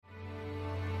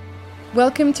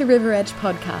Welcome to River Edge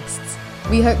Podcasts.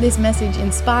 We hope this message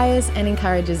inspires and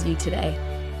encourages you today.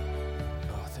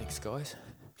 Oh, thanks, guys.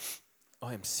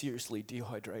 I am seriously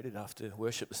dehydrated after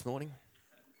worship this morning.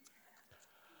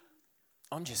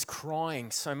 I'm just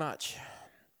crying so much.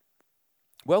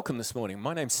 Welcome this morning.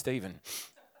 My name's Stephen.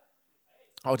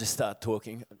 I'll just start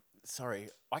talking. Sorry,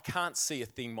 I can't see a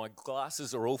thing. My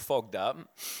glasses are all fogged up.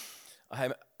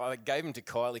 I gave them to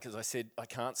Kylie because I said, I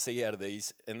can't see out of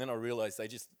these. And then I realised they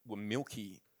just were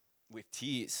milky with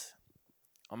tears.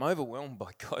 I'm overwhelmed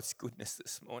by God's goodness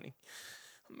this morning.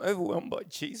 I'm overwhelmed by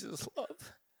Jesus'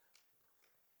 love.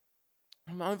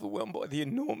 I'm overwhelmed by the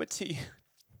enormity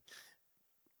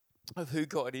of who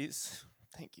God is.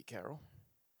 Thank you, Carol.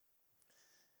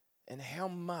 And how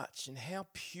much and how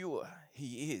pure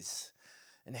He is.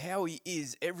 And how He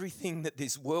is everything that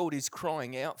this world is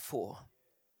crying out for.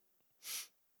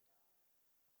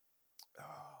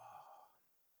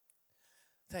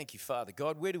 Thank you, Father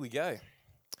God. Where do we go?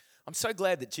 I'm so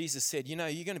glad that Jesus said, you know,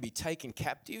 you're going to be taken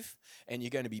captive and you're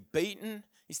going to be beaten.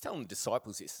 He's telling the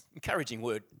disciples this. Encouraging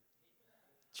word.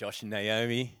 Josh and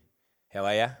Naomi, how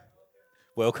are you?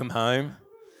 Welcome home.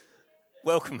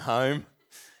 Welcome home.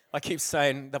 I keep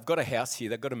saying they've got a house here.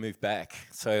 They've got to move back.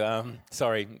 So,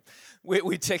 sorry. We're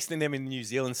texting them in New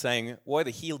Zealand saying, why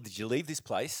the hell did you leave this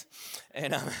place?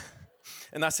 And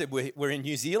I said, we're in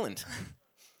New Zealand.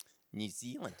 New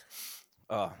Zealand.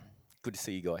 Oh, good to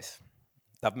see you guys.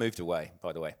 They've moved away,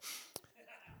 by the way.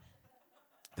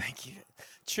 Thank you.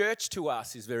 Church to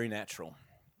us is very natural.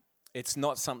 It's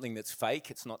not something that's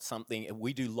fake. It's not something,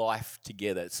 we do life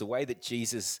together. It's the way that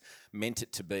Jesus meant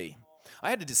it to be.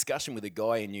 I had a discussion with a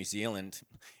guy in New Zealand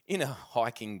in a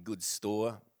hiking goods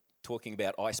store talking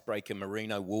about icebreaker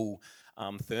merino wool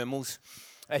thermals,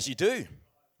 as you do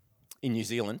in New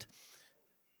Zealand.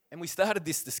 And we started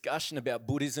this discussion about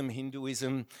Buddhism,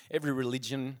 Hinduism, every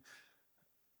religion.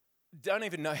 Don't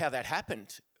even know how that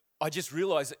happened. I just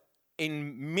realised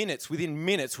within minutes,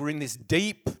 we're in this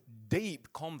deep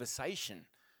conversation.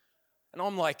 And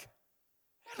I'm like,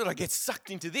 how did I get sucked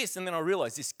into this? And then I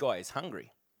realised this guy is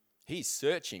hungry. He's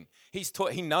searching. He's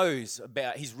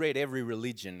read every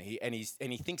religion, and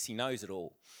he thinks he knows it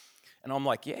all. And I'm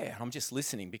like, yeah, I'm just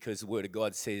listening because the Word of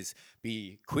God says,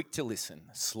 be quick to listen,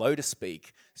 slow to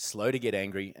speak, slow to get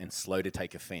angry, and slow to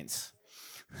take offense.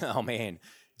 Oh, man.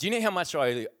 Do you know how much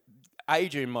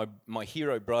Adrian, my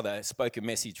hero brother, spoke a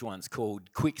message once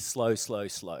called Quick, Slow, Slow,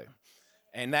 Slow.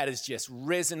 And that has just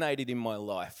resonated in my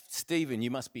life. Stephen, you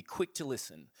must be quick to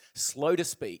listen, slow to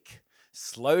speak,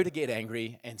 slow to get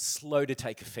angry, and slow to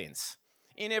take offense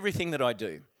in everything that I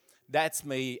do. That's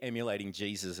me emulating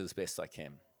Jesus as best I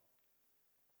can.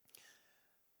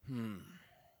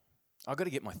 I've got to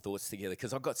get my thoughts together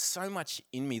because I've got so much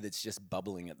in me that's just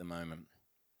bubbling at the moment.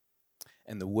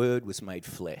 And the Word was made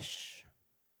flesh.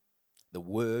 The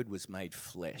Word was made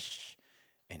flesh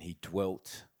and He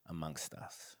dwelt amongst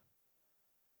us.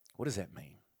 What does that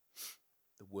mean?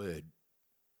 The Word.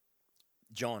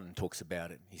 John talks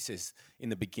about it. He says, in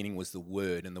the beginning was the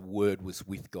Word, and the Word was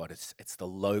with God. It's the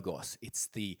Logos.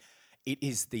 It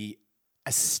is the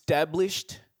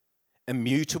established,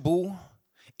 immutable,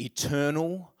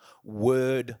 eternal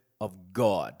Word of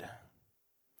God.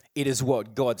 It is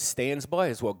what God stands by.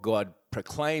 It is what God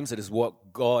proclaims. It is what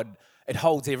it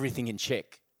holds everything in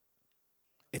check.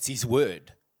 It's His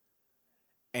Word.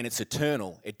 And it's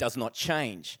eternal. It does not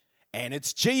change. And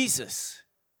it's Jesus.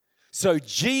 So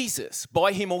Jesus,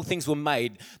 by Him all things were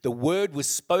made. The Word was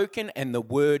spoken and the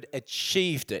Word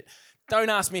achieved it. Don't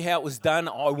ask me how it was done.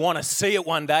 I want to see it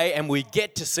one day, and we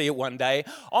get to see it one day.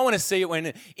 I want to see it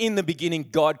when in the beginning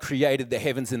God created the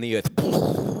heavens and the earth.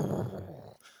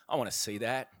 I want to see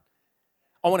that.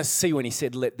 I want to see when He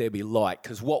said, let there be light,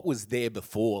 because what was there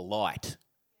before light?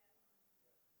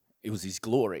 It was His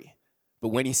glory. But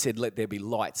when He said, let there be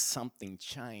light, something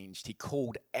changed. He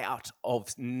called out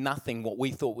of nothing, what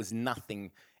we thought was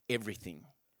nothing, everything.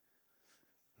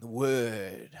 The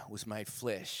Word was made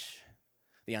flesh.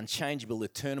 The unchangeable,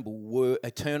 eternal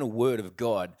Word of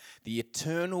God, the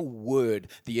eternal Word,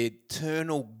 the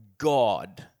eternal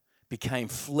God became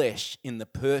flesh in the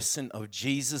person of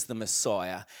Jesus the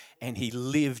Messiah, and He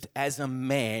lived as a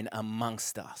man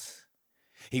amongst us.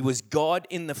 He was God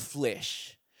in the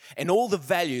flesh, and all the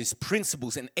values,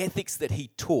 principles, and ethics that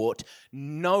He taught,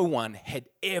 no one had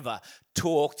ever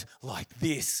talked like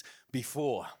this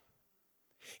before.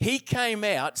 He came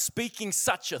out speaking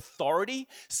such authority,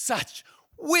 such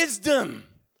wisdom,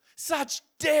 such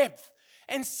depth,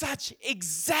 and such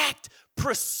exact,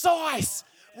 precise,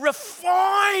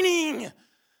 refining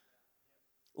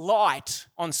light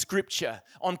on Scripture,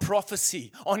 on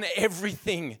prophecy, on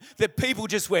everything that people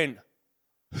just went,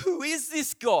 who is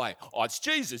this guy? Oh, it's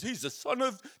Jesus. He's the son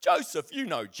of Joseph. You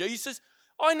know Jesus.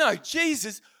 I know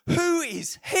Jesus. Who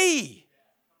is he?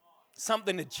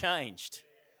 Something had changed.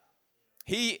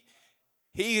 He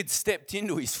had stepped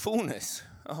into his fullness.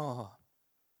 Oh.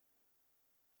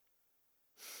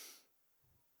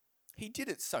 He did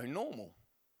it so normal.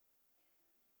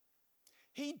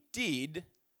 He did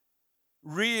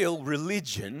real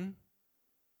religion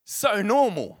so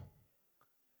normal.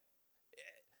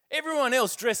 Everyone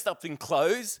else dressed up in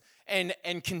clothes and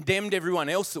condemned everyone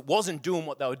else that wasn't doing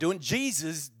what they were doing.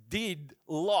 Jesus did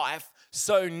life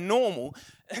so normal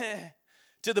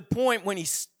to the point when he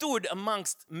stood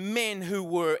amongst men who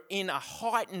were in a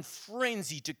heightened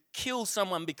frenzy to kill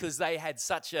someone because they had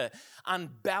such an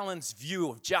unbalanced view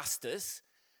of justice.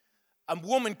 A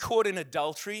woman caught in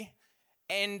adultery,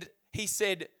 and he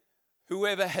said,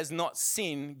 whoever has not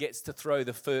sinned gets to throw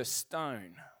the first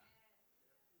stone.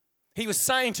 He was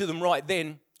saying to them right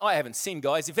then, I haven't sinned,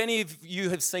 guys. If any of you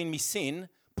have seen me sin,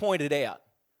 point it out.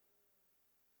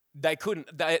 They couldn't.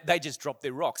 They just dropped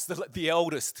their rocks. The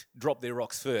eldest dropped their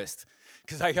rocks first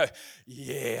because they go,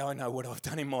 yeah, I know what I've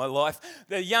done in my life.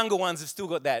 The younger ones have still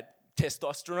got that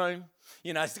testosterone.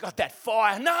 You know, it's got that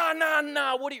fire.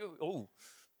 No. What do you... Oh,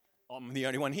 I'm the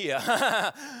only one here.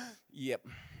 Yep.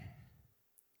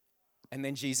 And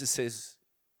then Jesus says,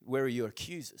 where are your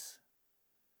accusers?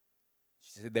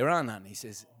 She said, there are none. He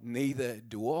says, neither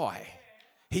do I.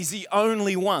 He's the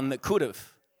only one that could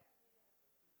have.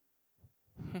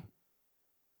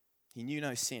 He knew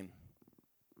no sin.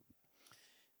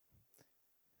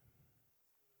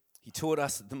 He taught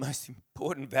us that the most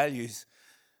important values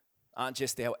aren't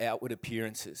just our outward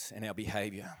appearances and our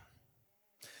behavior.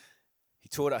 He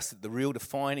taught us that the real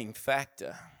defining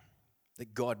factor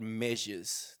that God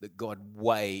measures, that God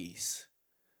weighs,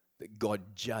 that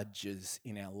God judges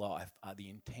in our life are the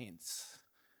intents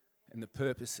and the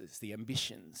purposes, the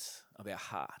ambitions of our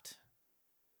heart.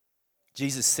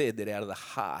 Jesus said that out of the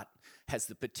heart has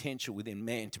the potential within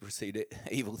man to proceed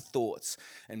evil thoughts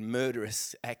and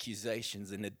murderous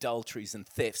accusations and adulteries and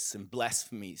thefts and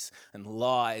blasphemies and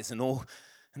lies and all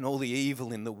the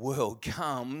evil in the world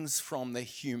comes from the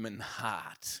human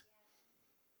heart.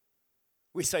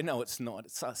 We say, no, it's not.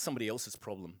 It's somebody else's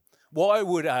problem. Why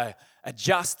would a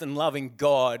just and loving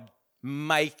God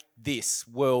make this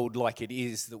world like it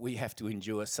is that we have to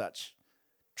endure such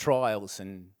trials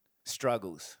and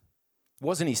struggles? It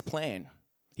wasn't his plan.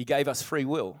 He gave us free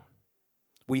will.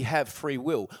 We have free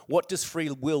will. What does free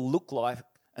will look like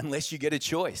unless you get a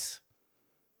choice?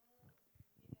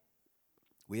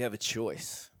 We have a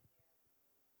choice.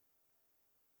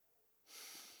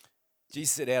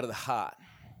 Jesus said, out of the heart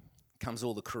comes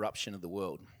all the corruption of the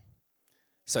world.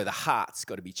 So the heart's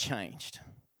got to be changed.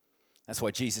 That's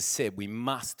why Jesus said we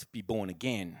must be born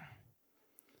again.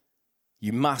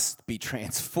 You must be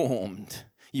transformed.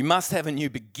 You must have a new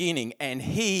beginning, and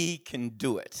he can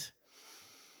do it.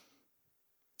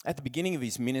 At the beginning of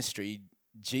his ministry,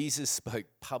 Jesus spoke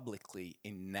publicly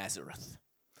in Nazareth,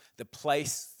 the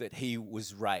place that he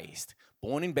was raised.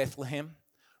 Born in Bethlehem,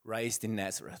 raised in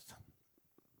Nazareth.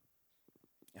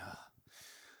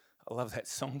 I love that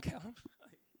song, Callum.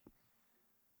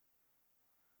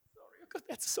 Sorry, I've got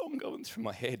that song going through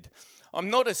my head. I'm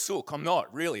not a sook, I'm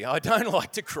not, really. I don't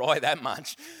like to cry that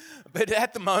much. But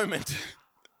at the moment,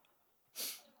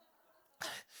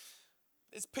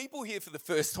 there's people here for the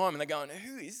first time and they're going,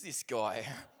 who is this guy?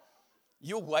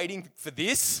 You're waiting for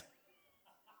this?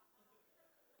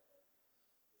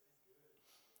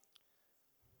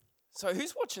 So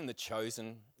who's watching The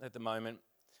Chosen at the moment?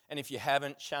 And if you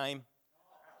haven't, shame.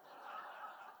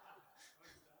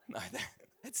 No,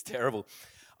 that's terrible.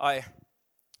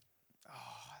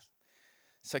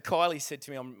 So Kylie said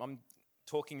to me, I'm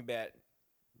talking about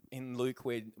in Luke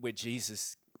where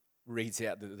Jesus reads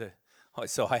out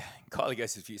Kylie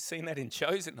goes, have you seen that in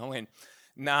Chosen? And I went,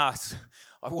 nah,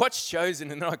 I watch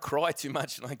Chosen and then I cry too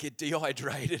much and I get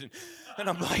dehydrated. And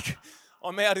I'm like,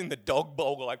 I'm out in the dog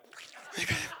bowl like,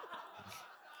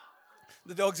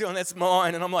 the dog's going, that's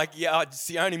mine. And I'm like, yeah, it's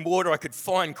the only water I could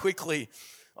find quickly.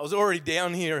 I was already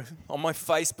down here on my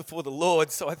face before the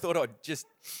Lord, so I thought I'd just...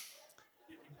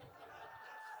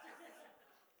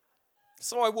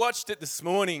 So I watched it this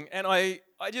morning and I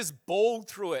just bawled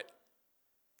through it.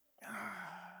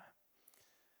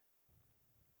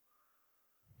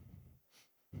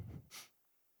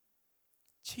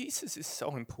 Jesus is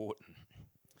so important.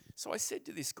 So I said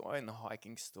to this guy in the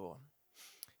hiking store,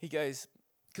 he goes,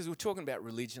 because we were talking about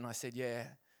religion, I said, yeah.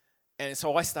 And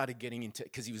so I started getting into,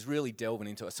 because he was really delving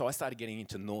into it, so I started getting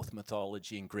into Norse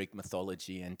mythology and Greek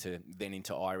mythology and then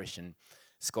into Irish and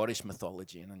Scottish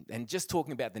mythology and just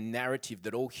talking about the narrative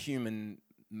that all human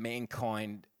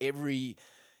mankind, every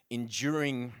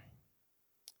enduring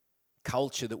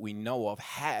culture that we know of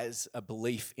has a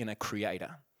belief in a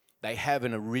creator. They have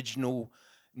an original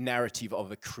narrative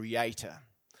of a creator.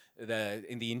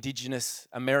 In the indigenous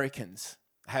Americans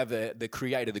have the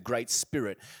creator, the Great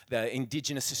Spirit. The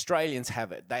indigenous Australians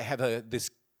have it. They have this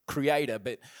creator,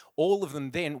 but all of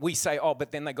them then, we say, oh,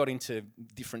 but then they got into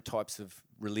different types of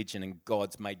religion and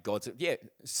gods made gods. Yeah,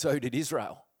 so did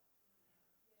Israel.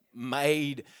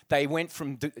 They went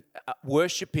from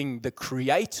worshipping the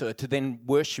creator to then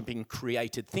worshipping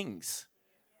created things,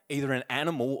 either an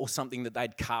animal or something that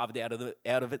they'd carved out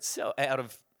of itself, out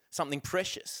of something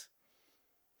precious.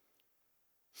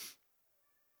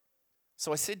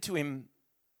 So I said to him,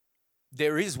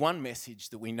 there is one message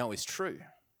that we know is true.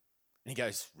 And he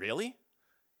goes, really?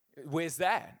 Where's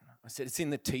that? I said, it's in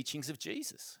the teachings of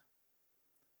Jesus.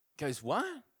 He goes, what?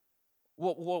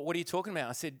 What are you talking about?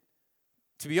 I said,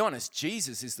 to be honest,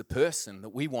 Jesus is the person that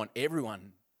we want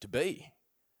everyone to be.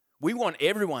 We want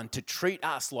everyone to treat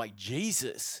us like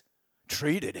Jesus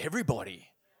treated everybody.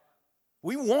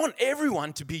 We want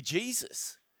everyone to be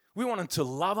Jesus. We want them to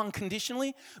love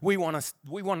unconditionally. We want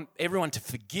everyone to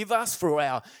forgive us for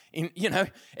our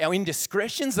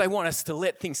indiscretions. They want us to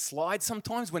let things slide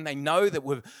sometimes when they know that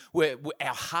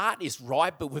our heart is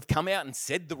right, but we've come out and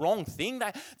said the wrong thing.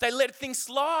 They let things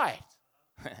slide.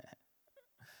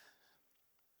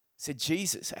 Said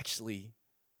Jesus actually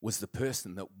was the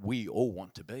person that we all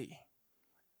want to be.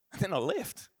 And then I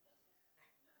left.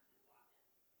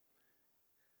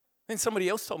 Then somebody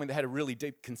else told me they had a really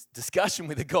deep discussion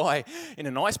with a guy in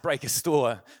an icebreaker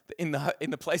store in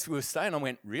the place we were staying. I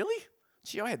went, really?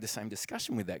 Gee, I had the same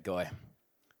discussion with that guy.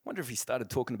 Wonder if he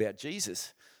started talking about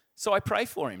Jesus. So I pray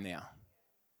for him now.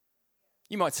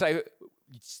 You might say,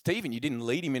 Stephen, you didn't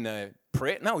lead him in a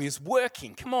prayer. No, he was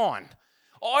working. Come on.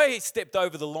 I stepped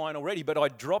over the line already, but I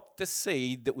dropped the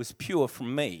seed that was pure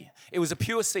from me. It was a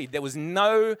pure seed. There was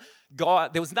nothing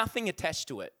attached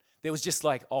to it. There was just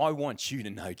like, I want you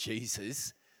to know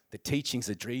Jesus. The teachings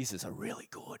of Jesus are really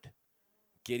good.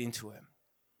 Get into him.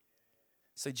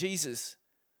 So Jesus,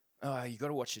 you got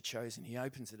to watch The Chosen. He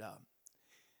opens it up.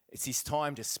 It's his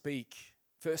time to speak.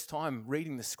 First time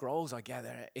reading the scrolls, I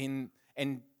gather, and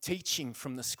teaching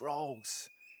from the scrolls.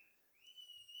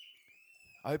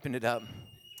 Open it up.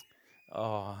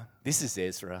 Oh, this is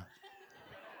Ezra.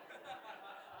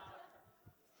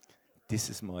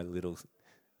 This is my little...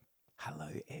 Hello,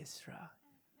 Ezra.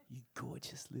 You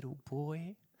gorgeous little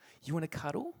boy. You want to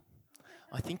cuddle?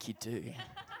 I think you do.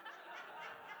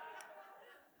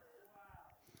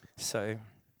 So,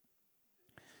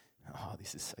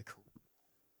 this is so cool.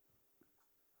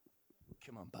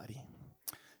 Come on, buddy.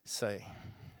 So,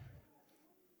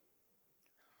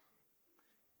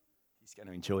 he's going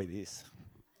to enjoy this.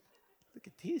 Look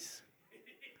at this.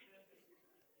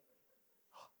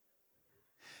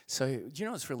 So, do you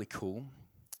know what's really cool?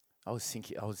 I was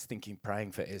thinking,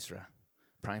 praying for Ezra,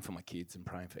 praying for my kids and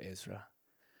praying for Ezra.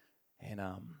 And,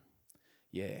 I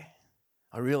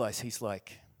realised he's like,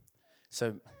 yeah. He's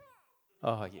so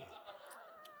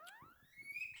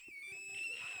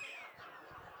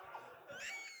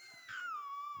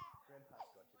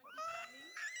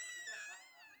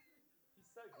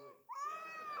good.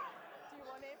 Do you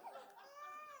want him?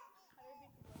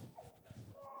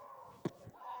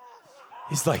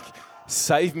 He's like,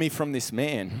 save me from this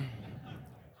man.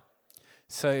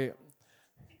 So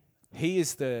he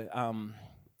is the,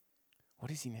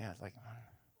 what is he now? Like,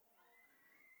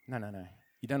 no.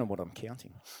 You don't know what I'm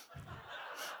counting.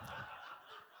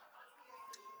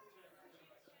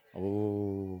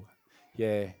 Oh,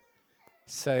 yeah.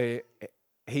 So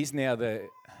he's now the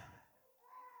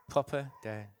Papa,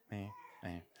 Dad, man.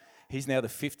 He's now the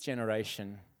 5th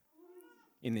generation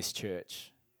in this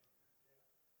church.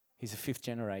 He's a 5th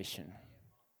generation.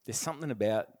 There's something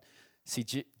about,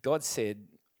 God said,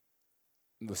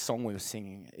 the song we were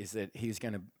singing is that he was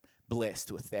going to bless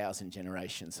to 1,000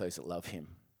 generations those that love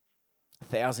him.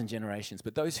 1,000 generations.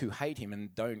 But those who hate him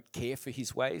and don't care for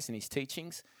his ways and his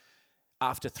teachings,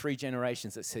 after 3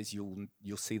 generations it says you'll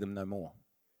see them no more.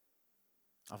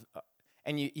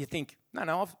 And you think,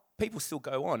 no, people still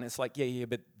go on. It's like, yeah,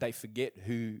 but they forget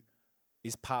who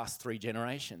is past 3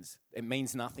 generations. It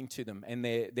means nothing to them, and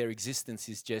their existence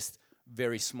is just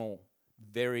very small,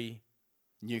 very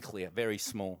nuclear, very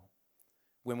small,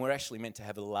 when we're actually meant to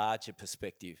have a larger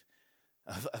perspective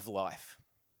of life.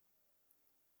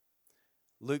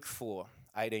 Luke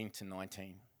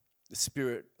 4:18-19. The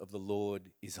Spirit of the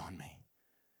Lord is on me,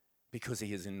 because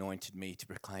he has anointed me to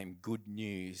proclaim good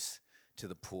news to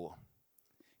the poor.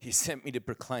 He sent me to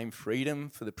proclaim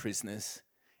freedom for the prisoners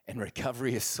and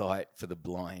recovery of sight for the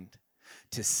blind,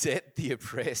 to set the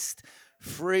oppressed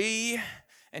free,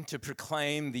 and to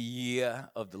proclaim the year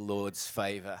of the Lord's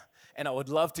favor. And I would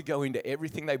love to go into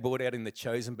everything they brought out in The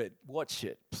Chosen, but watch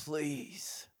it,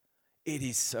 please. It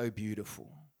is so beautiful.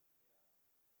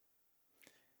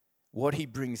 What he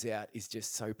brings out is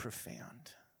just so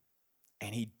profound.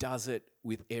 And he does it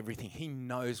with everything. He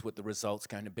knows what the result's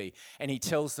going to be. And he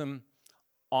tells them,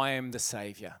 I am the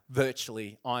Savior.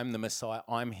 Virtually, I'm the Messiah.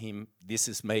 I'm him. This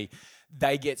is me.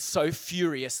 They get so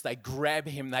furious. They grab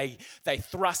him. They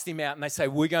thrust him out and they say,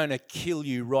 we're going to kill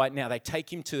you right now. They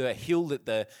take him to a hill that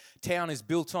the town is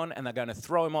built on and they're going to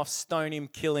throw him off, stone him,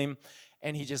 kill him.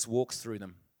 And he just walks through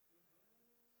them.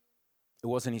 It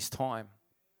wasn't his time.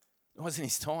 It wasn't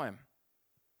his time.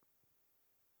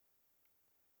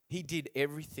 He did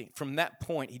everything. From that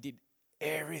point, he did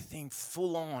everything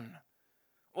full on.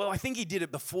 Well, I think he did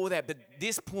it before that, but at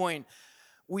this point,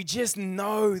 we just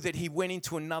know that he went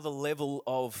into another level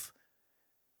of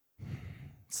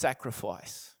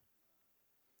sacrifice.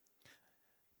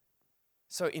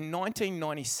 So in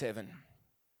 1997,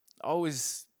 I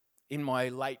was in my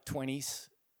late 20s.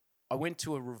 I went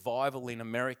to a revival in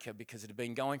America because it had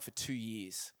been going for 2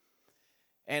 years.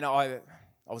 And I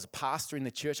was a pastor in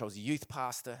the church. I was a youth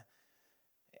pastor.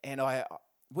 And I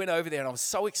went over there and I was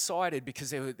so excited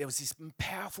because there was this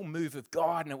powerful move of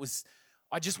God, and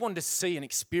I just wanted to see and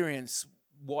experience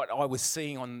what I was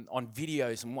seeing on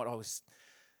videos and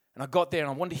and I got there and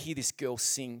I wanted to hear this girl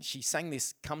sing. She sang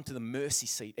this Come to the Mercy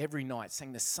Seat every night,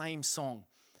 sang the same song.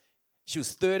 She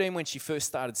was 13 when she first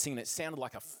started singing. It sounded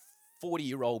like a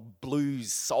 40-year-old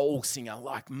blues soul singer,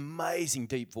 like amazing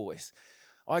deep voice.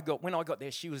 When I got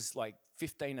there, she was like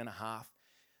 15 and a half.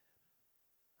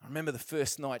 I remember the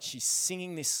first night she's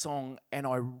singing this song, and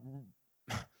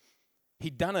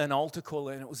he'd done an altar call,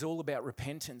 and it was all about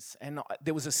repentance. And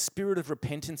there was a spirit of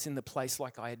repentance in the place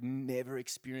like I had never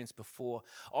experienced before.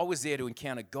 I was there to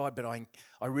encounter God, but I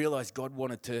realized God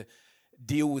wanted to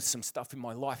deal with some stuff in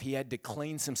my life. He had to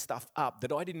clean some stuff up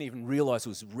that I didn't even realize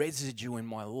was residue in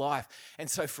my life. And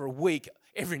so for a week,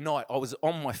 every night I was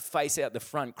on my face out the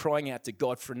front crying out to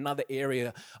God for another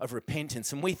area of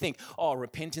repentance. And we think, oh,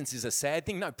 repentance is a sad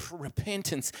thing. No,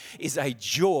 repentance is a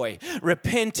joy.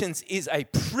 Repentance is a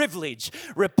privilege.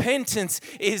 Repentance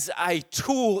is a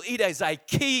tool. It is a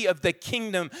key of the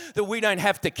kingdom that we don't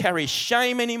have to carry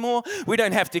shame anymore. We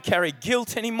don't have to carry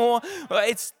guilt anymore.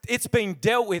 It's been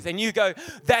dealt with, and you go,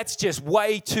 that's just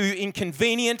way too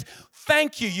inconvenient.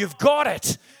 Thank you, you've got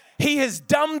it. He has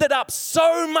dumbed it up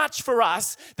so much for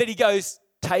us that he goes,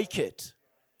 take it.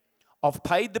 I've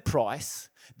paid the price.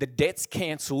 The debt's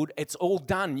cancelled. It's all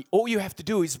done. All you have to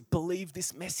do is believe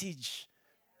this message.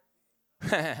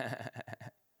 And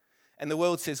the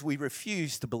world says we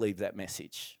refuse to believe that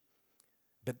message.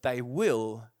 But they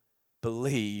will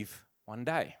believe one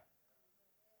day.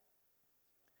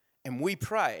 And we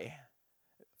pray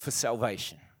for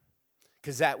salvation,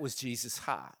 because that was Jesus'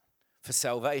 heart, for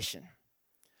salvation.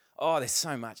 Oh, there's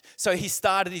so much. So he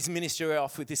started his ministry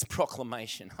off with this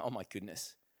proclamation. Oh my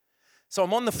goodness. So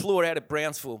I'm on the floor out at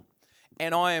Brownsville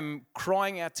and I am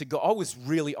crying out to God.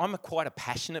 I'm quite a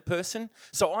passionate person.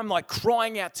 So I'm like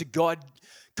crying out to God,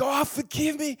 God,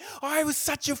 forgive me. I was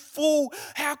such a fool.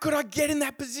 How could I get in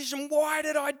that position? Why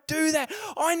did I do that?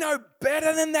 I know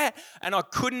better than that. And I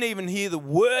couldn't even hear the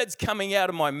words coming out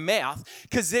of my mouth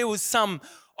because there was some,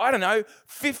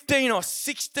 15 or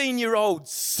 16-year-old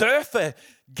surfer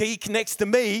geek next to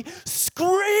me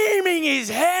screaming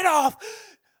his head off.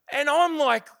 And I'm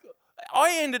like,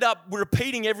 I ended up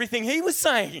repeating everything he was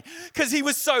saying because he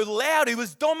was so loud. He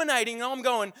was dominating. And I'm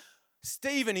going,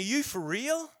 Stephen, are you for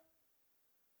real?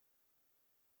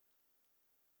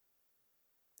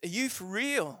 Are you for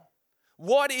real?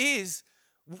 What is,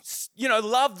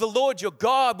 love the Lord your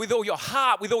God with all your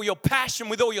heart, with all your passion,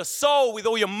 with all your soul, with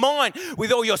all your mind,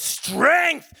 with all your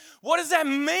strength? What does that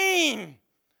mean?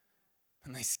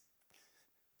 And this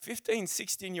 15,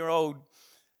 16-year-old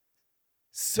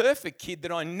surfer kid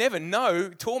that I never know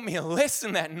taught me a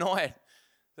lesson that night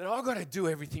that I've got to do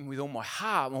everything with all my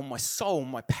heart, all my soul,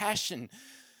 my passion,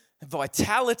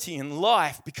 vitality in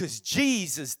life because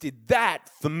Jesus did that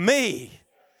for me.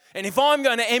 And if I'm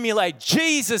going to emulate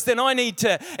Jesus, then I need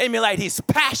to emulate his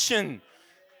passion.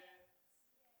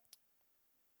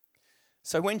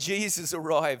 So when Jesus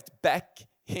arrived back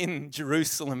in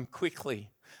Jerusalem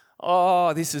quickly,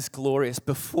 oh, this is glorious.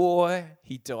 Before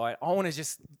he died, I want to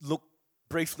just look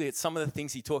briefly at some of the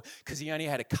things he taught because he only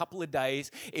had a couple of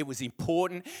days. It was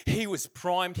important. He was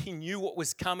primed. He knew what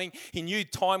was coming. He knew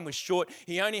time was short.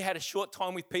 He only had a short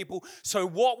time with people. So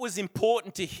what was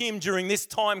important to him during this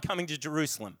time coming to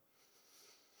Jerusalem?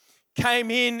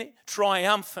 Came in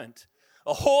triumphant.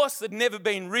 a horse that had never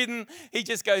been ridden. He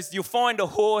just goes, you'll find a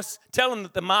horse, tell him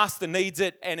that the master needs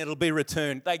it, and it'll be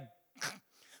returned.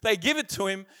 They give it to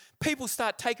him. People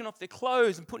start taking off their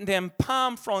clothes and putting down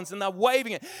palm fronds, and they're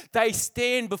waving it. They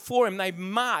stand before him. They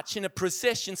march in a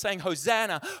procession saying,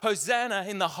 Hosanna, Hosanna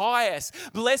in the highest.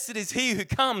 Blessed is he who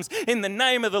comes in the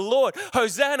name of the Lord.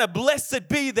 Hosanna, blessed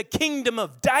be the kingdom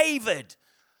of David.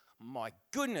 My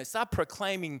goodness, they're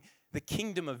proclaiming the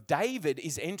kingdom of David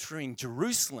is entering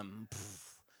Jerusalem.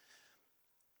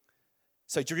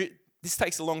 So this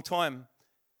takes a long time.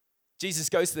 Jesus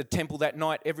goes to the temple that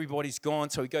night. Everybody's gone,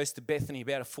 so he goes to Bethany,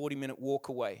 about a 40-minute walk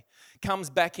away. Comes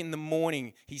back in the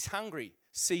morning. He's hungry.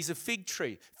 Sees a fig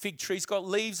tree. Fig tree's got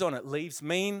leaves on it. Leaves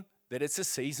mean that it's a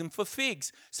season for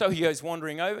figs. So he goes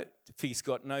wandering over. The fig's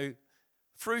got no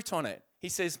fruit on it. He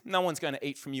says, no one's going to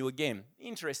eat from you again.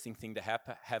 Interesting thing to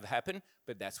have happen,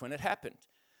 but that's when it happened.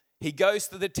 He goes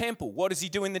to the temple. What does he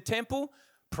do in the temple?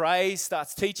 Prays,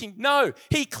 starts teaching. No,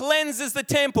 he cleanses the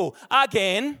temple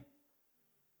again,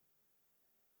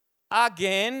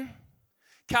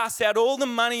 casts out all the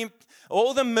money,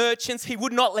 all the merchants. He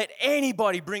would not let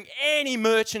anybody bring any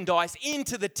merchandise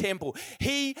into the temple.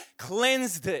 He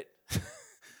cleansed it.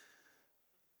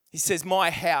 He says,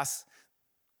 my house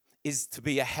is to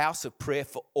be a house of prayer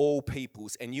for all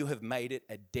peoples, and you have made it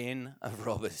a den of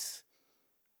robbers.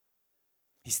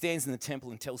 He stands in the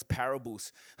temple and tells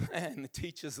parables, and the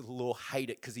teachers of the law hate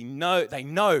it because they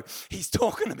know he's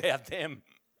talking about them.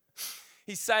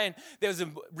 He's saying there was a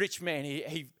rich man,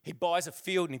 he buys a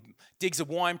field and he digs a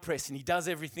wine press and he does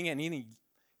everything and then he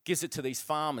gives it to these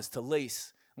farmers to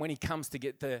lease. When he comes to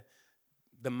get the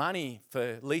money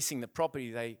for leasing the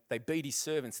property, they beat his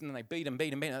servants, and then they beat him.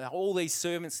 All these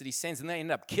servants that he sends, and they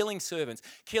end up killing servants.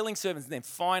 And then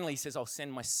finally he says, I'll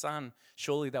send my son.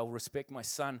 Surely they'll respect my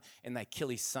son. And they kill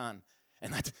his son.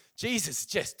 And that's Jesus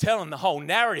just telling the whole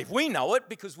narrative. We know it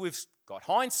because we've got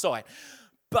hindsight.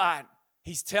 But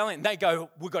he's telling, they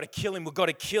go, we've got to kill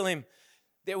him.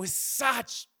 There was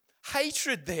such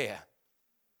hatred there.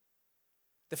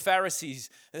 The Pharisees,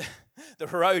 the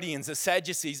Herodians, the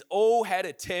Sadducees all had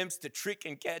attempts to trick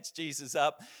and catch Jesus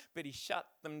up, but he shut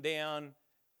them down,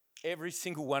 every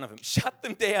single one of them. Shut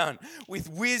them down with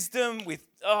wisdom, with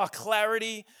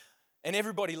clarity, and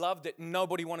everybody loved it.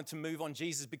 Nobody wanted to move on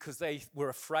Jesus because they were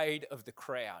afraid of the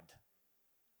crowd.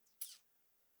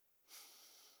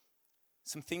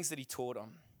 Some things that he taught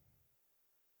on.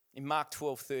 In Mark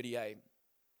 12:38,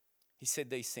 he said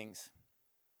these things.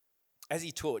 As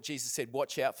he taught, Jesus said,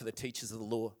 watch out for the teachers of the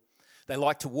law. They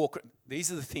like to walk. These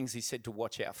are the things he said to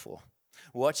watch out for.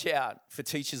 Watch out for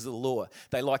teachers of the law.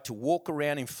 They like to walk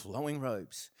around in flowing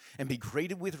robes and be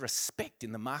greeted with respect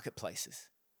in the marketplaces,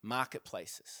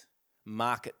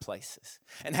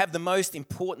 and have the most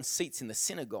important seats in the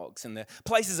synagogues and the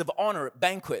places of honor at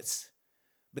banquets.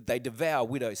 But they devour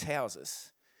widows'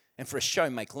 houses and for a show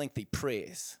make lengthy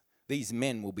prayers. These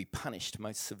men will be punished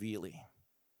most severely.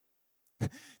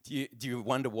 Do you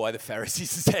wonder why the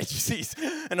Pharisees and Sadducees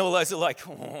and all those are like,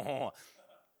 oh.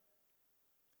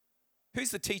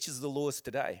 Who's the teachers of the laws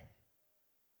today?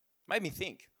 Made me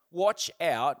think. Watch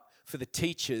out for the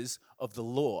teachers of the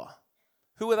law.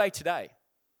 Who are they today?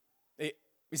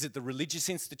 Is it the religious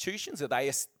institutions? Are they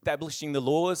establishing the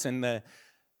laws and the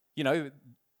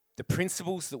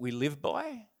principles that we live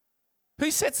by? Who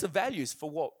sets the values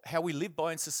for how we live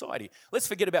by in society? Let's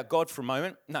forget about God for a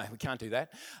moment. No, we can't do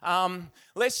that.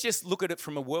 Let's just look at it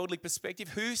from a worldly perspective.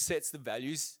 Who sets the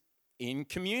values in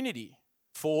community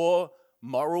for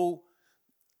moral?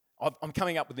 I'm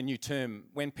coming up with a new term.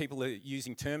 When people are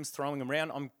using terms, throwing them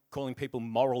around, I'm calling people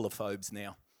moralophobes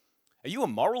now. Are you a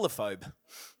moralophobe? Are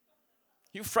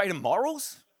you afraid of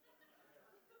morals?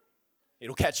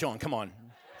 It'll catch on, come on.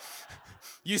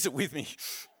 Use it with me.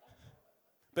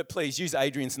 But please, use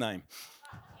Adrian's name.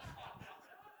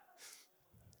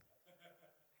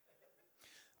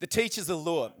 The teachers of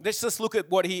the law. Let's just look at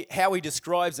how he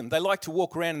describes them. They like to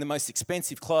walk around in the most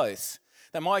expensive clothes.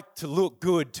 They like to look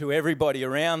good to everybody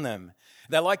around them.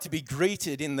 They like to be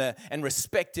greeted and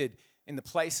respected in the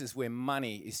places where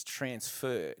money is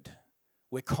transferred,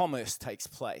 where commerce takes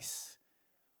place.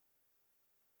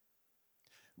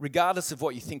 Regardless of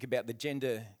what you think about the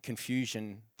gender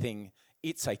confusion thing,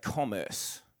 it's a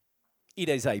commerce. It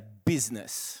is a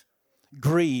business.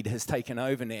 Greed has taken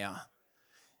over now.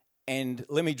 And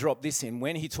let me drop this in.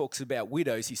 When he talks about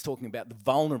widows, he's talking about the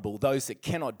vulnerable, those that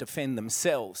cannot defend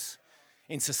themselves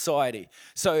in society.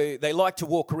 So they like to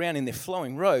walk around in their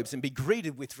flowing robes and be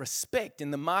greeted with respect in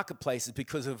the marketplaces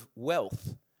because of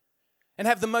wealth, and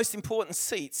have the most important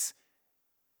seats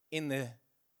in the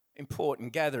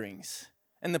important gatherings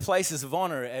and the places of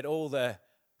honor at all the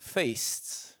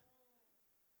feasts.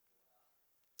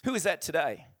 Who is that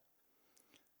today?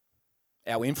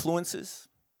 Our influencers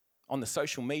on the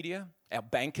social media, our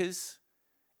bankers,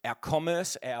 our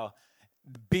commerce, our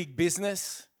big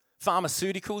business,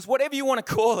 pharmaceuticals, whatever you want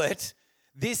to call it.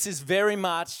 This is very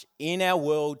much in our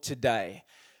world today.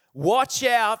 Watch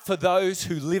out for those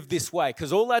who live this way,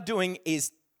 because all they're doing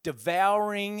is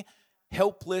devouring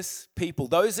helpless people,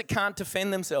 those that can't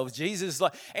defend themselves. Jesus,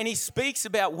 and he speaks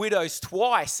about widows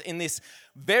twice in this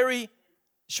very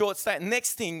short statement.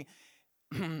 Next thing,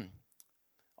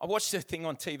 I watched a thing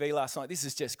on TV last night. This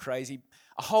is just crazy.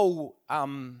 A whole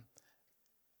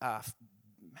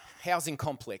housing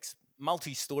complex,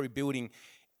 multi-story building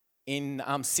in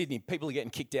Sydney. People are getting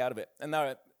kicked out of it.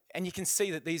 And you can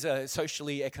see that these are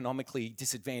socially, economically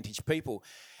disadvantaged people.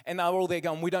 And they're all there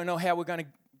going, we don't know how we're going to,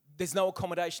 there's no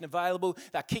accommodation available.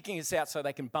 They're kicking us out so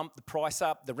they can bump the price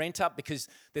up, the rent up, because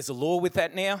there's a law with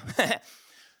that now.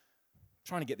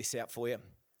 Trying to get this out for you.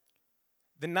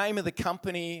 The name of the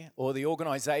company or the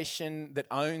organisation that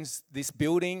owns this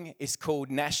building is called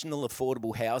National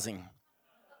Affordable Housing.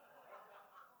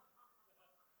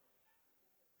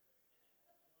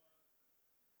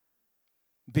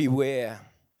 Beware.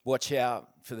 Watch out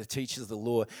for the teachers of the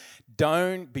law.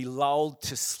 Don't be lulled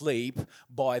to sleep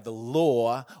by the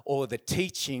law or the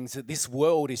teachings that this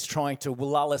world is trying to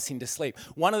lull us into sleep.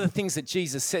 One of the things that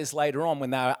Jesus says later on when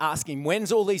they are asking,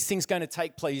 when's all these things going to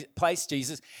take place,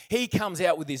 Jesus? He comes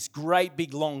out with this great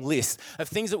big long list of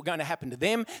things that were going to happen to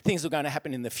them, things that were going to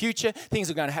happen in the future, things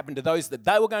that were going to happen to those that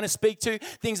they were going to speak to,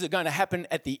 things that are going to happen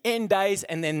at the end days,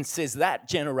 and then says that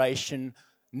generation,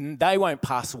 they won't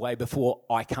pass away before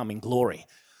I come in glory.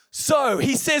 So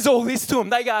he says all this to them.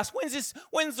 They ask,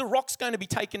 when's the rocks going to be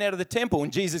taken out of the temple?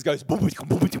 And Jesus goes,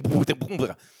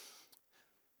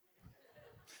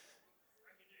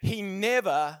 He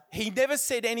never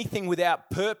said anything without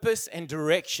purpose and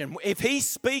direction. If he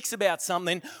speaks about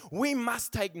something, we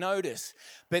must take notice.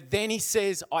 But then he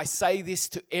says, I say this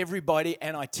to everybody,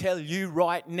 and I tell you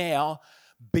right now,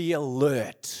 be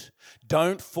alert.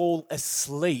 Don't fall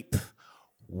asleep.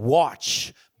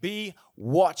 Watch. Be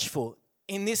watchful.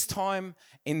 In this time,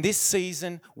 in this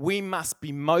season, we must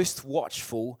be most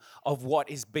watchful of what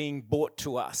is being brought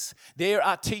to us. There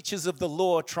are teachers of the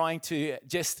law trying to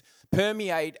just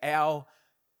permeate to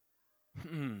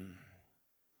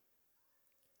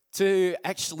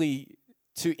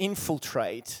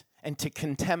infiltrate and to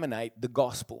contaminate the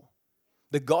gospel.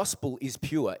 The gospel is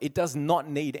pure. It does not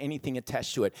need anything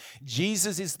attached to it.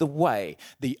 Jesus is the way,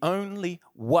 the only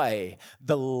way,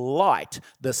 the light,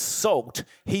 the salt.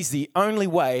 He's the only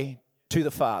way to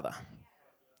the Father.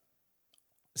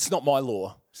 It's not my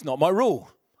law. It's not my rule.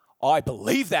 I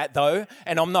believe that though,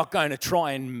 and I'm not going to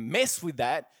try and mess with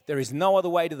that. There is no other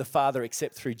way to the Father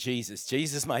except through Jesus.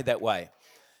 Jesus made that way.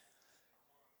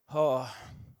 Oh,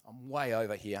 I'm way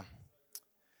over here.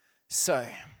 So,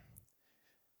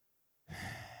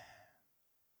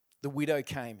 the widow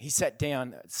came. He sat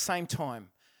down at the same time.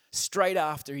 Straight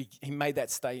after he made that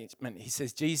statement, he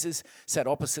says, Jesus sat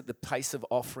opposite the place of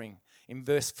offering. In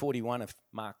verse 41 of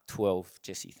Mark 12,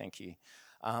 Jesse, thank you.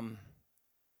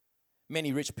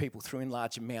 Many rich people threw in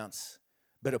large amounts,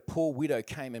 but a poor widow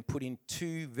came and put in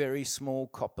 2 very small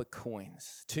copper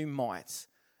coins, 2 mites,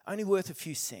 only worth a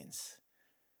few cents.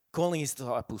 Calling his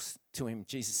disciples to him,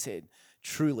 Jesus said,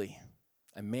 truly,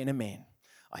 amen,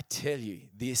 I tell you,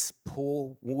 this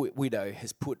poor widow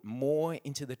has put more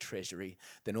into the treasury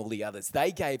than all the others.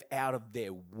 They gave out of their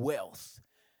wealth,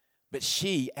 but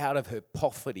she, out of her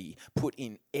poverty, put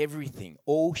in everything,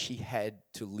 all she had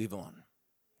to live on.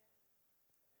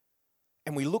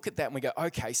 And we look at that and we go,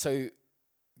 okay, so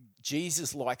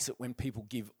Jesus likes it when people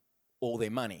give all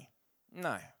their money.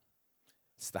 No,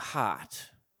 it's the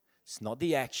heart. It's not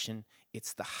the action,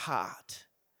 it's the heart.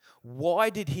 Why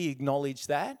did he acknowledge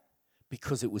that?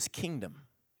 Because it was kingdom.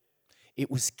 It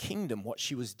was kingdom what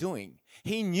she was doing.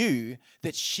 He knew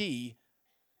that she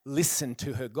listened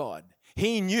to her God.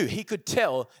 He knew, he could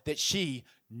tell that she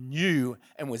knew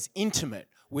and was intimate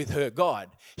with her God.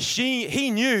 He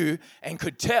knew and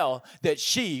could tell that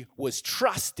she was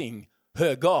trusting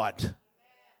her God.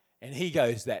 And he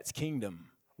goes, that's kingdom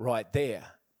right there.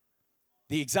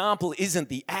 The example isn't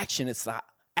the action, it's the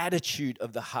attitude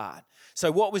of the heart.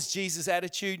 So what was Jesus'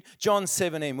 attitude? John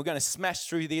 17. We're going to smash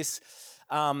through this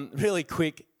really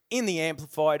quick. In the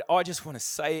Amplified, I just want to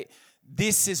say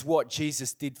this is what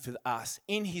Jesus did for us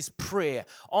in his prayer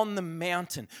on the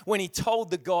mountain. When he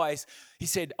told the guys, he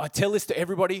said, I tell this to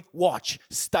everybody, watch,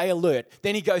 stay alert.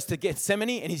 Then he goes to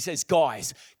Gethsemane and he says,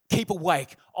 guys, Keep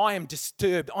awake. I am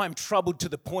disturbed. I am troubled to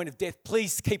the point of death.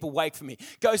 Please keep awake for me.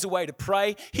 Goes away to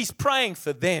pray. He's praying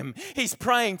for them. He's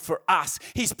praying for us.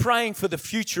 He's praying for the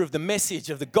future of the message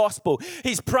of the gospel.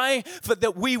 He's praying for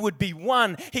that we would be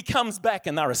one. He comes back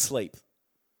and they're asleep.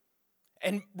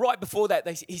 And right before that,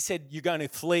 he said, you're going to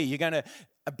flee. You're going to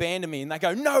abandon me. And they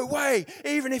go, no way.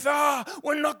 Even if,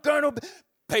 we're not going to.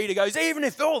 Peter goes, even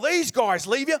if all these guys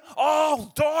leave you,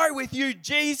 I'll die with you,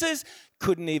 Jesus.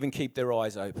 Couldn't even keep their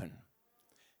eyes open.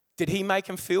 Did he make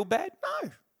them feel bad? No.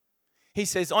 He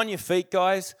says, on your feet,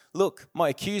 guys. Look, my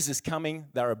accuser's coming.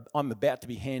 I'm about to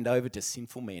be handed over to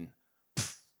sinful men.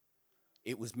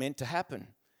 It was meant to happen.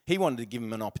 He wanted to give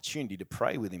him an opportunity to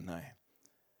pray with him, though.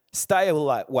 Stay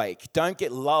awake. Don't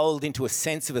get lulled into a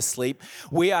sense of a sleep.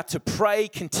 We are to pray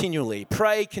continually.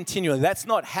 Pray continually. That's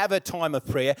not have a time of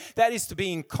prayer. That is to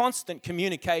be in constant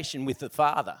communication with the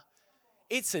Father.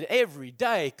 It's an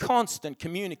everyday, constant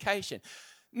communication.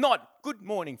 Not, good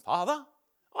morning, Father.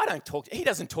 He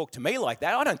doesn't talk to me like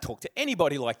that. I don't talk to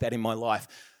anybody like that in my life.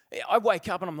 I wake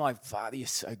up and I'm like, Father, you're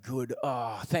so good.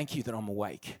 Oh, thank you that I'm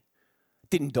awake.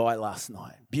 Didn't die last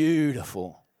night.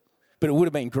 Beautiful. But it would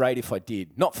have been great if I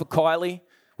did. Not for Kylie.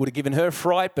 Would have given her a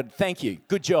fright, but thank you.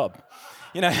 Good job.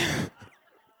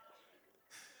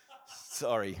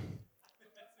 Sorry.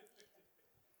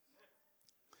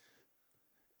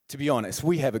 To be honest,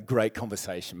 we have a great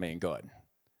conversation, me and God.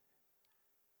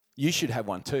 You should have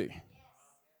one too.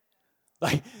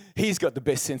 Like, he's got the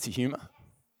best sense of humour.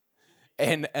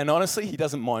 And honestly, he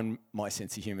doesn't mind my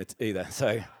sense of humour either.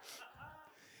 So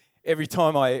every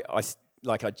time I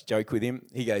joke with him,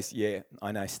 he goes, yeah,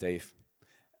 I know, Steve.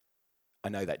 I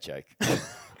know that joke.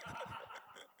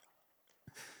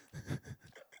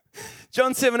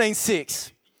 John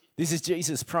 17:6. This is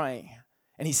Jesus praying.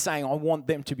 And he's saying, I want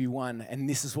them to be one. And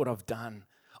this is what I've done.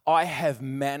 I have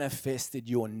manifested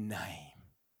your name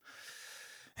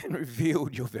and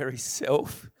revealed your very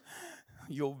self,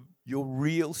 your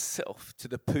real self to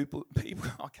the people,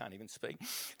 I can't even speak,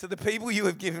 to the people you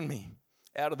have given me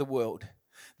out of the world.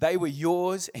 They were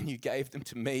yours and you gave them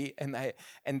to me, and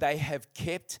they have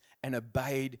kept and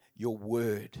obeyed your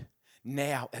word.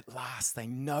 Now, at last, they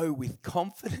know with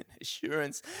confident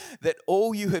assurance that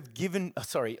all you have given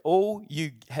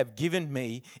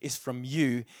me is from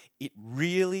you. It is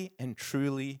really and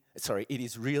truly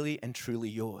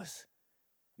yours.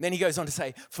 And then he goes on to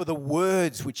say, for the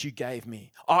words which you gave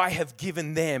me, I have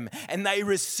given them, and they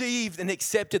received and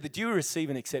accepted. Do you receive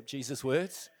and accept Jesus'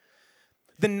 words?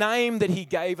 The name that he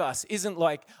gave us isn't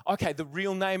like, okay, the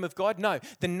real name of God. No,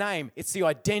 the name, it's the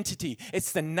identity,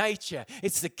 it's the nature,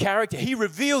 it's the character. He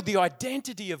revealed the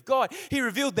identity of God. He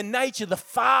revealed the nature, the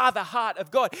Father heart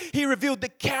of God. He revealed the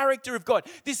character of God.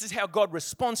 This is how God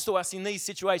responds to us in these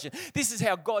situations. This is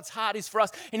how God's heart is for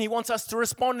us, and he wants us to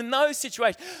respond in those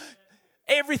situations.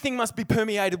 Everything must be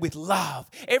permeated with love.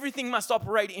 Everything must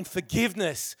operate in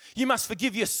forgiveness. You must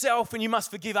forgive yourself and you must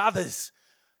forgive others.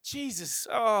 Jesus,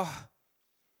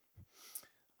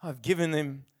 I've given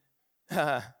them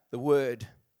the word.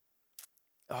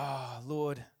 Oh,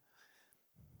 Lord.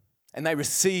 And they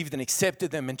received and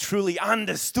accepted them and truly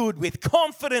understood with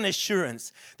confident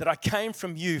assurance that I came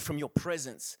from you, from your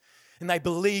presence. And they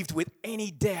believed with any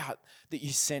doubt that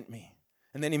you sent me.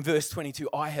 And then in verse 22,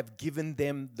 I have given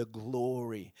them the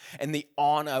glory and the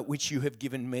honor which you have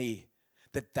given me,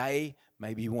 that they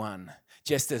may be one,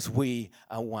 just as we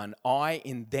are one. I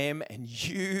in them and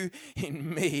you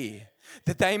in me,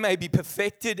 that they may be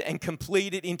perfected and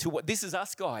completed into what? This is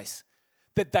us, guys.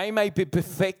 That they may be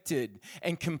perfected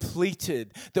and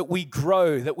completed, that we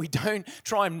grow, that we don't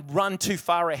try and run too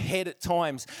far ahead at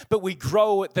times, but we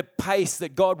grow at the pace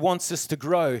that God wants us to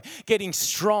grow, getting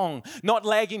strong, not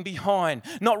lagging behind,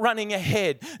 not running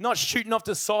ahead, not shooting off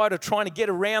the side or trying to get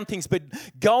around things, but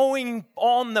going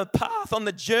on the path, on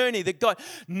the journey that God,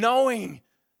 knowing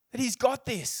that he's got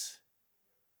this.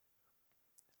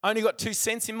 Only got 2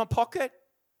 cents in my pocket?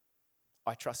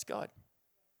 I trust God.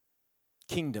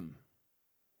 Kingdom.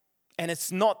 And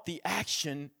it's not the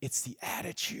action, it's the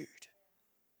attitude.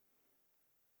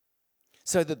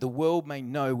 So that the world may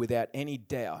know without any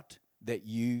doubt that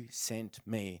you sent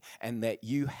me and that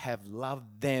you have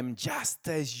loved them just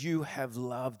as you have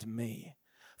loved me.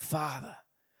 Father,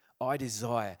 I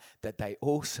desire that they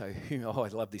also, I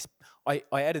love this. I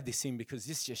added this in because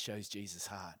this just shows Jesus'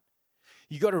 heart.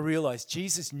 You got to realize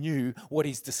Jesus knew what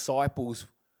his disciples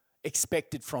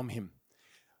expected from him.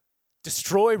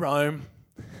 Destroy Rome.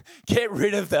 Get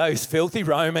rid of those filthy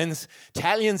Romans.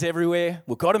 Italians everywhere.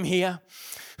 We've got them here.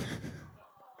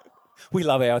 We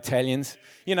love our Italians.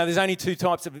 You know, there's only 2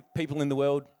 types of people in the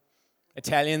world.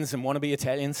 Italians and wannabe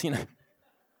Italians,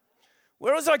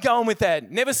 Where was I going with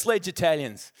that? Never sledge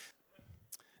Italians.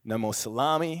 No more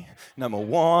salami, no more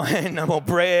wine, no more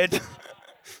bread,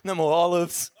 no more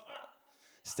olives.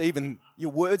 Stephen, your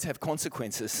words have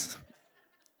consequences.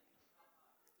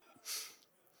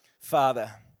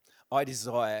 Father, I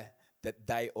desire that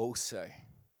they also,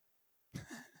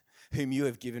 whom you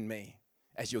have given me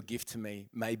as your gift to me,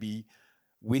 may be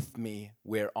with me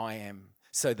where I am,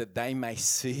 so that they may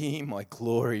see my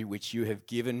glory which you have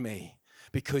given me,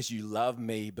 because you loved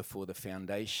me before the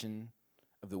foundation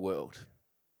of the world.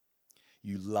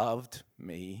 You loved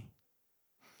me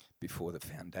before the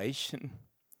foundation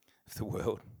of the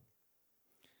world.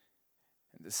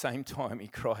 At the same time, he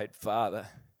cried, Father,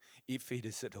 if it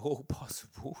is at all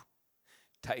possible,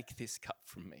 take this cup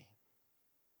from me.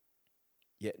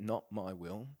 Yet not my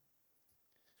will,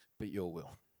 but your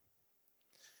will.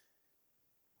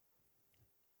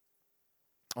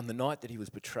 On the night that he was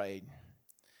betrayed,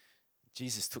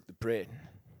 Jesus took the bread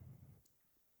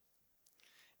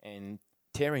and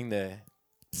tearing the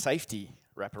safety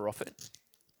wrapper off it,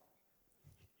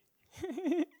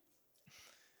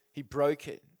 he broke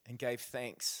it and gave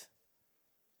thanks.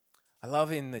 I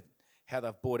love how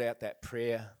they've brought out that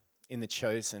prayer in The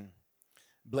Chosen.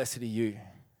 Blessed are you,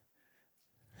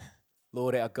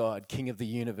 Lord our God, King of the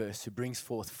universe, who brings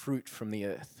forth fruit from the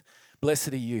earth.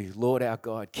 Blessed are you, Lord our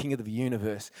God, King of the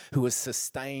universe, who has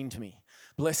sustained me.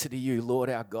 Blessed are you, Lord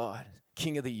our God,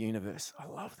 King of the universe. I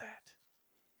love that.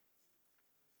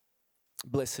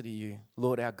 Blessed are you,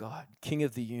 Lord our God, King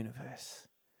of the universe.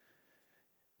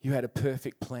 You had a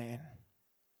perfect plan.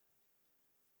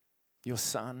 Your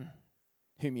Son,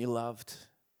 whom you loved,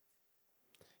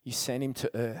 you sent him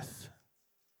to earth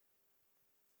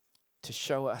to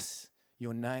show us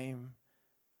your name,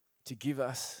 to give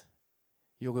us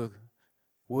your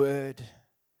word,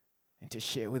 and to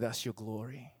share with us your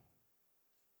glory.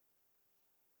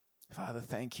 Father,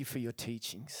 thank you for your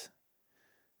teachings.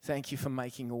 Thank you for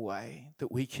making a way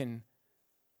that we can,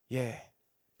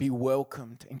 be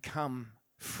welcomed and come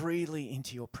freely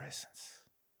into your presence.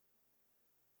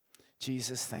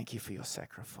 Jesus, thank you for your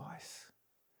sacrifice.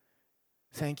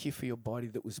 Thank you for your body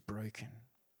that was broken.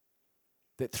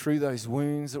 That through those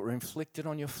wounds that were inflicted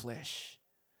on your flesh,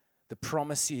 the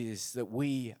promise is that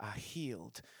we are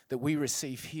healed, that we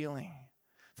receive healing.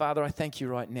 Father, I thank you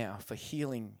right now for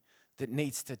healing that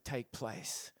needs to take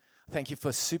place. Thank you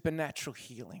for supernatural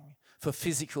healing, for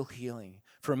physical healing,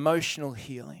 for emotional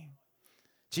healing.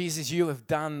 Jesus, you have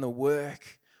done the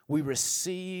work. We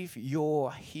receive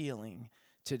your healing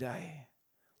today.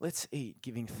 Let's eat,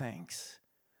 giving thanks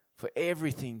for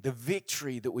everything, the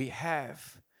victory that we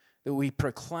have, that we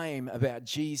proclaim about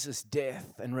Jesus'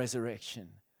 death and resurrection.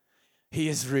 He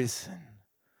is risen.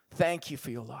 Thank you for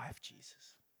your life, Jesus.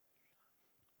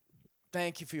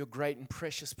 Thank you for your great and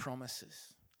precious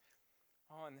promises.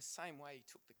 Oh, in the same way, he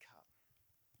took the cup.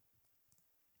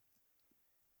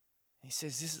 He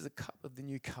says, this is the cup of the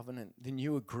new covenant, the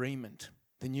new agreement,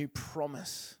 the new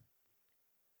promise.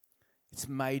 It's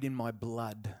made in my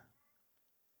blood.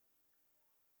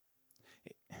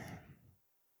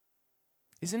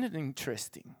 Isn't it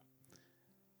interesting?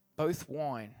 Both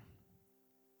wine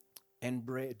and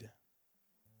bread,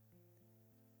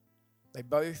 they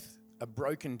both are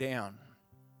broken down.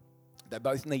 They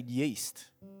both need yeast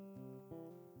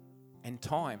and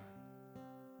time.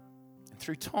 And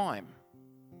through time,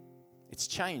 it's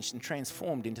changed and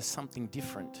transformed into something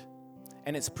different.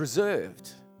 And it's preserved.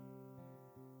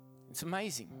 It's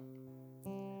amazing.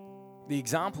 The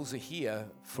examples are here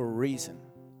for a reason.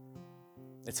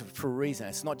 It's for a reason.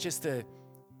 It's not just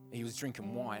he was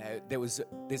drinking wine.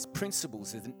 There's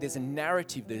principles. There's a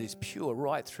narrative that is pure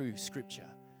right through Scripture.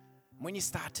 And when you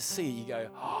start to see it, you go,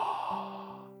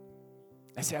 oh,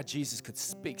 that's how Jesus could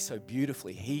speak so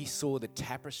beautifully. He saw the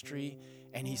tapestry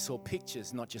and he saw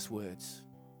pictures, not just words.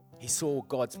 He saw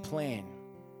God's plan.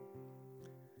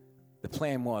 The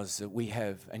plan was that we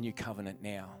have a new covenant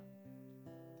now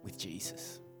with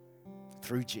Jesus,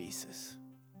 through Jesus,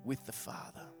 with the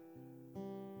Father.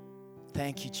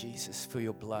 Thank you, Jesus, for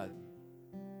your blood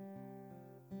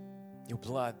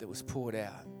that was poured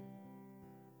out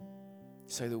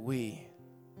so that we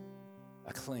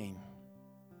are clean.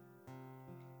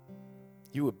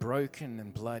 You were broken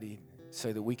and bloodied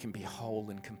so that we can be whole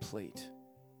and complete.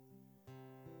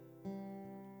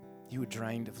 You were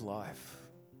drained of life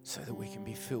so that we can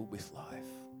be filled with life.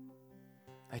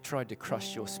 They tried to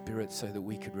crush your spirit so that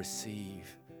we could receive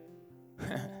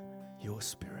your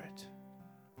spirit.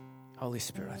 Holy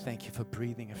Spirit, I thank you for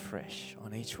breathing afresh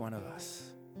on each one of us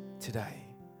today.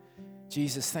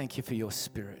 Jesus, thank you for your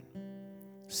spirit.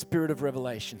 Spirit of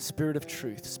revelation, spirit of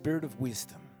truth, spirit of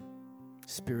wisdom,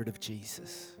 spirit of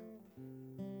Jesus.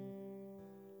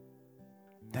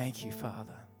 Thank you,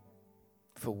 Father,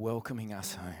 for welcoming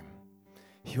us home.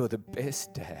 You're the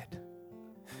best dad.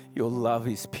 Your love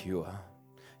is pure.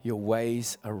 Your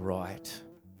ways are right.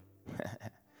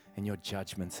 And your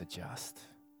judgments are just.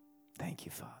 Thank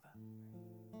you, Father.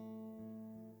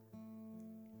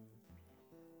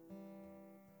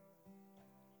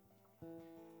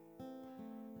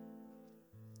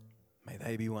 May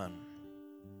they be one.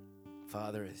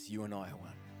 Father, as you and I are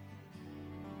one.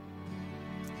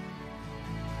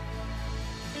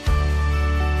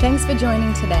 Thanks for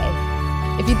joining today.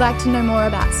 If you'd like to know more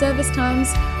about service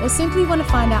times or simply want to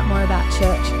find out more about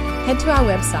church, head to our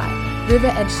website,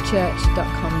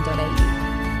 riveredgechurch.com.au.